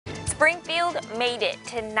Springfield made it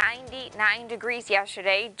to 99 degrees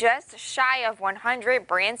yesterday, just shy of 100.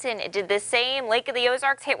 Branson did the same. Lake of the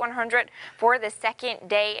Ozarks hit 100 for the second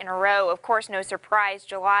day in a row. Of course, no surprise,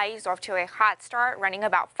 July is off to a hot start, running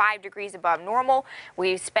about 5 degrees above normal.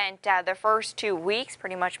 We've spent the first 2 weeks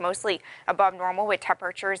pretty much mostly above normal with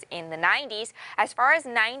temperatures in the 90s. As far as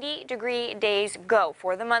 90-degree days go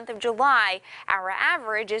for the month of July, our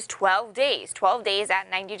average is 12 days. 12 days at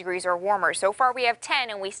 90 degrees or warmer. So far we have 10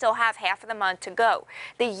 and we still have half of the month to go.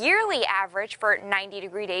 The yearly average for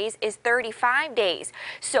 90-degree days is 35 days.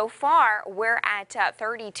 So far, we're at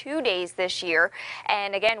 32 days this year.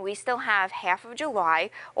 And again, we still have half of July,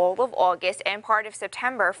 all of August, and part of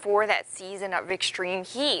September for that season of extreme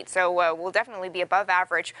heat. So we'll definitely be above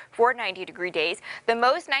average for 90-degree days. The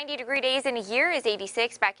most 90-degree days in a year is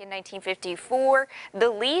 86 back in 1954. The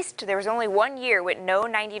least, there was only 1 year with no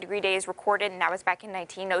 90-degree days recorded, and that was back in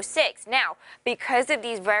 1906. Now, because of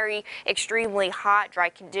these very extremely hot, dry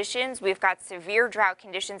conditions, we've got severe drought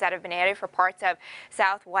conditions that have been added for parts of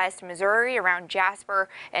southwest Missouri, around Jasper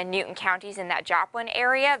and Newton counties in that Joplin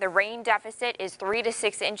area. The rain deficit is 3 to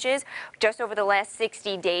 6 inches just over the last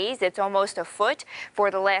 60 days. It's almost a foot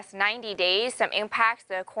for the last 90 days. Some impacts: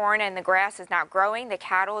 the corn and the grass is not growing. The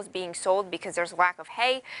cattle is being sold because there's a lack of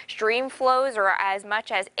hay. Stream flows are as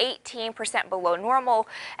much as 18% below normal,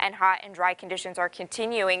 and hot and dry conditions are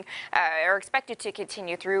expected to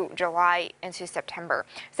continue through July into September.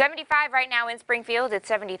 75 right now in Springfield. It's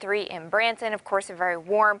 73 in Branson. Of course, a very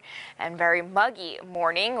warm and very muggy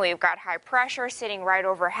morning. We've got high pressure sitting right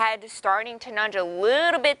overhead, starting to nudge a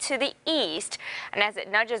little bit to the east. And as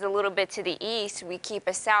it nudges a little bit to the east, we keep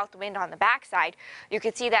a south wind on the backside. You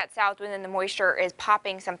can see that south wind and the moisture is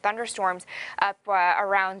popping some thunderstorms up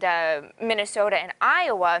around Minnesota and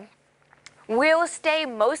Iowa. We'll stay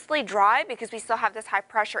mostly dry because we still have this high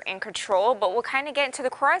pressure in control, but we'll kind of get into the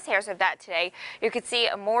crosshairs of that today. You could see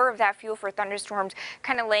more of that fuel for thunderstorms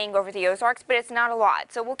kind of laying over the Ozarks, but it's not a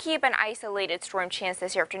lot. So we'll keep an isolated storm chance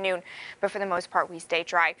this afternoon, but for the most part, we stay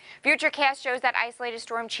dry. Futurecast shows that isolated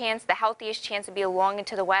storm chance. The healthiest chance will be along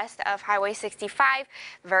into the west of Highway 65.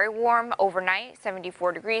 Very warm overnight,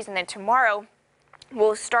 74 degrees, and then tomorrow,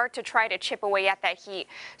 we'll start to try to chip away at that heat.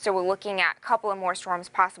 So we're looking at a couple of more storms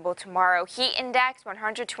possible tomorrow. Heat index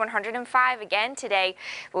 100 to 105 again today.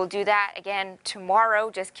 We'll do that again tomorrow,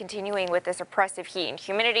 just continuing with this oppressive heat and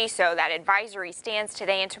humidity. So that advisory stands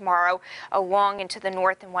today and tomorrow along into the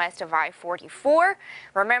north and west of I-44.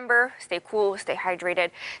 Remember, stay cool, stay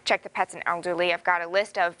hydrated, check the pets and elderly. I've got a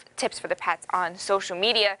list of tips for the pets on social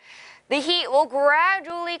media. The heat will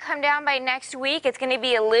gradually come down by next week. It's going to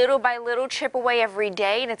be a little by little chip away every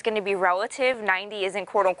day, and it's going to be relative. 90 isn't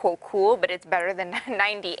quote-unquote cool, but it's better than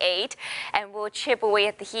 98. And we'll chip away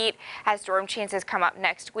at the heat as storm chances come up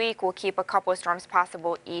next week. We'll keep a couple of storms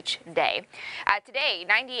possible each day. Today,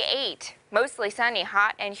 98. Mostly sunny,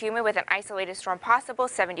 hot and humid with an isolated storm possible,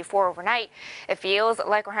 74 overnight. It feels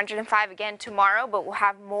like 105 again tomorrow, but we'll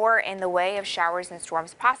have more in the way of showers and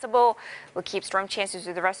storms possible. We'll keep storm chances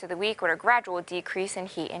through the rest of the week with a gradual decrease in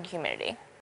heat and humidity.